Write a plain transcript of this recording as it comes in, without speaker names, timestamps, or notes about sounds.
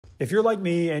If you're like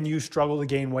me and you struggle to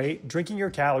gain weight, drinking your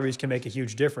calories can make a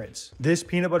huge difference. This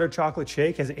peanut butter chocolate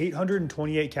shake has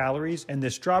 828 calories and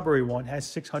this strawberry one has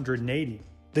 680.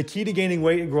 The key to gaining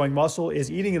weight and growing muscle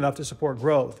is eating enough to support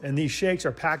growth, and these shakes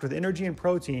are packed with energy and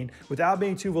protein without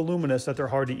being too voluminous that they're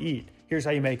hard to eat. Here's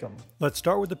how you make them. Let's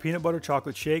start with the peanut butter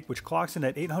chocolate shake, which clocks in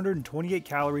at 828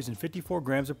 calories and 54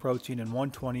 grams of protein in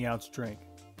one 20-ounce drink.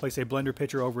 Place a blender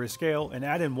pitcher over a scale and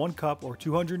add in 1 cup or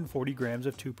 240 grams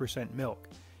of 2% milk.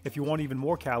 If you want even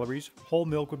more calories, whole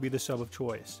milk would be the sub of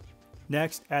choice.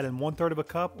 Next, add in 1/3 of a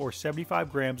cup or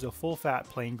 75 grams of full-fat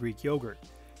plain Greek yogurt.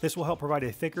 This will help provide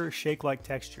a thicker, shake-like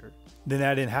texture. Then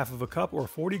add in 1/2 cup or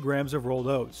 40 grams of rolled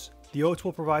oats. The oats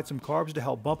will provide some carbs to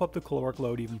help bump up the caloric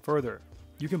load even further.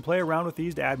 You can play around with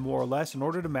these to add more or less in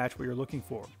order to match what you're looking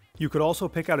for. You could also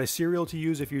pick out a cereal to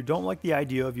use if you don't like the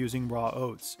idea of using raw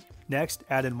oats. Next,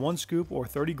 add in 1 scoop or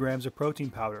 30 grams of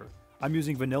protein powder. I'm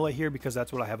using vanilla here because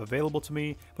that's what I have available to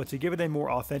me, but to give it a more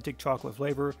authentic chocolate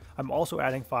flavor, I'm also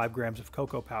adding 5 grams of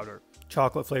cocoa powder.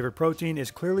 Chocolate flavored protein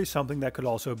is clearly something that could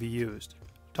also be used.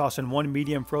 Toss in 1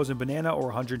 medium frozen banana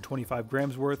or 125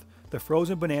 grams worth. The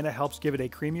frozen banana helps give it a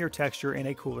creamier texture and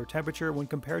a cooler temperature when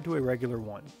compared to a regular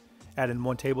one. Add in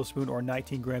 1 tablespoon or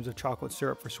 19 grams of chocolate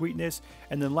syrup for sweetness,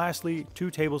 and then lastly 2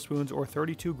 tablespoons or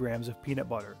 32 grams of peanut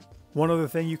butter. One other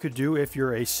thing you could do if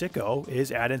you're a sicko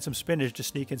is add in some spinach to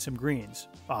sneak in some greens.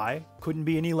 I couldn't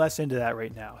be any less into that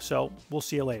right now, so we'll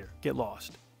see you later. Get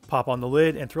lost. Pop on the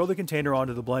lid and throw the container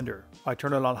onto the blender. I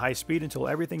turn it on high speed until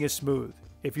everything is smooth.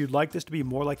 If you'd like this to be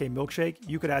more like a milkshake,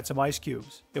 you could add some ice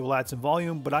cubes. It will add some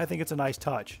volume, but I think it's a nice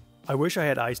touch. I wish I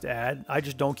had ice to add. I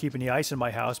just don't keep any ice in my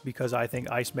house because I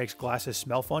think ice makes glasses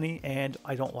smell funny and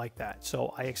I don't like that.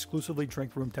 So I exclusively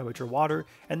drink room temperature water,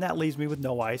 and that leaves me with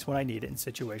no ice when I need it in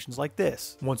situations like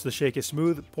this. Once the shake is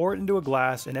smooth, pour it into a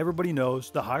glass, and everybody knows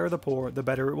the higher the pour, the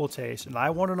better it will taste, and I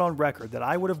want it on record that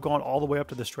I would have gone all the way up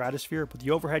to the stratosphere, but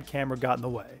the overhead camera got in the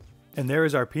way. And there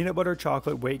is our peanut butter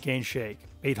chocolate weight gain shake,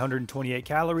 828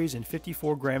 calories and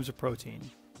 54 grams of protein.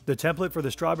 The template for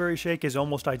the strawberry shake is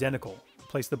almost identical.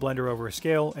 Place the blender over a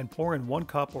scale and pour in 1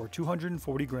 cup or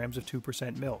 240 grams of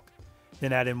 2% milk.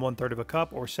 Then add in 1/3 of a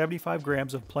cup or 75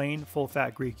 grams of plain,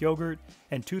 full-fat Greek yogurt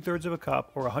and 2/3 of a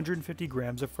cup or 150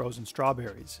 grams of frozen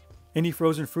strawberries. Any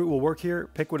frozen fruit will work here,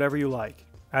 pick whatever you like.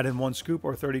 Add in 1 scoop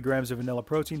or 30 grams of vanilla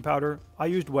protein powder. I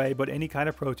used whey, but any kind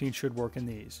of protein should work in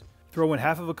these. Throw in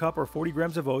 1/2 cup or 40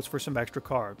 grams of oats for some extra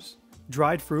carbs.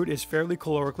 Dried fruit is fairly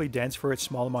calorically dense for its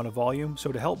small amount of volume,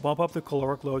 so to help bump up the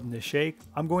caloric load in this shake,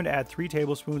 I'm going to add 3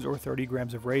 tablespoons or 30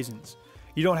 grams of raisins.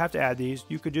 You don't have to add these,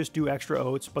 you could just do extra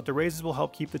oats, but the raisins will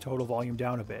help keep the total volume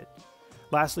down a bit.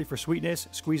 Lastly, for sweetness,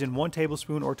 squeeze in 1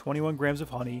 tablespoon or 21 grams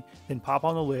of honey, then pop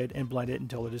on the lid and blend it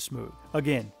until it is smooth.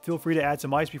 Again, feel free to add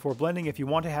some ice before blending if you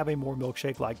want to have a more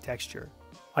milkshake-like texture.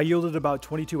 I yielded about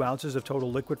 22 ounces of total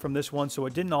liquid from this one, so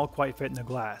it didn't all quite fit in the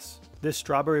glass. This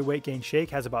strawberry weight gain shake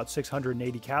has about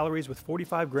 680 calories with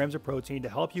 45 grams of protein to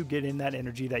help you get in that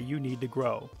energy that you need to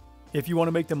grow. If you want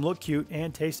to make them look cute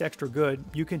and taste extra good,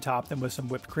 you can top them with some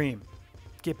whipped cream.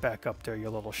 Get back up there, you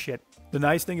little shit. The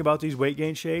nice thing about these weight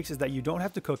gain shakes is that you don't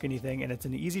have to cook anything, and it's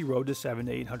an easy road to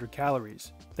 700 to 800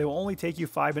 calories. They will only take you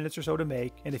 5 minutes or so to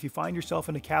make, and if you find yourself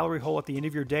in a calorie hole at the end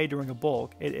of your day during a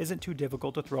bulk, it isn't too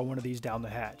difficult to throw one of these down the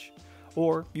hatch.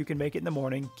 Or you can make it in the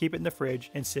morning, keep it in the fridge,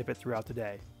 and sip it throughout the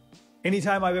day.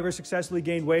 Anytime I've ever successfully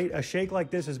gained weight, a shake like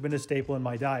this has been a staple in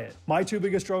my diet. My 2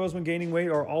 biggest struggles when gaining weight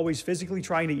are always physically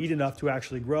trying to eat enough to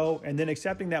actually grow, and then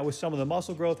accepting that with some of the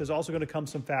muscle growth is also going to come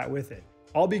some fat with it.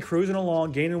 I'll be cruising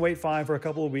along, gaining weight fine for a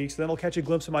couple of weeks, then I'll catch a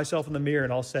glimpse of myself in the mirror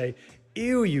and I'll say,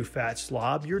 "Ew, you fat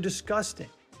slob, you're disgusting."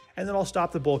 And then I'll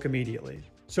stop the bulk immediately.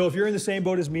 So if you're in the same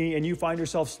boat as me and you find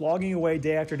yourself slogging away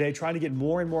day after day trying to get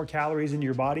more and more calories into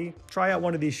your body, try out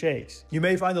one of these shakes. You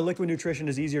may find the liquid nutrition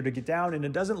is easier to get down and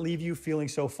it doesn't leave you feeling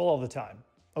so full all the time.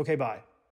 Okay, bye.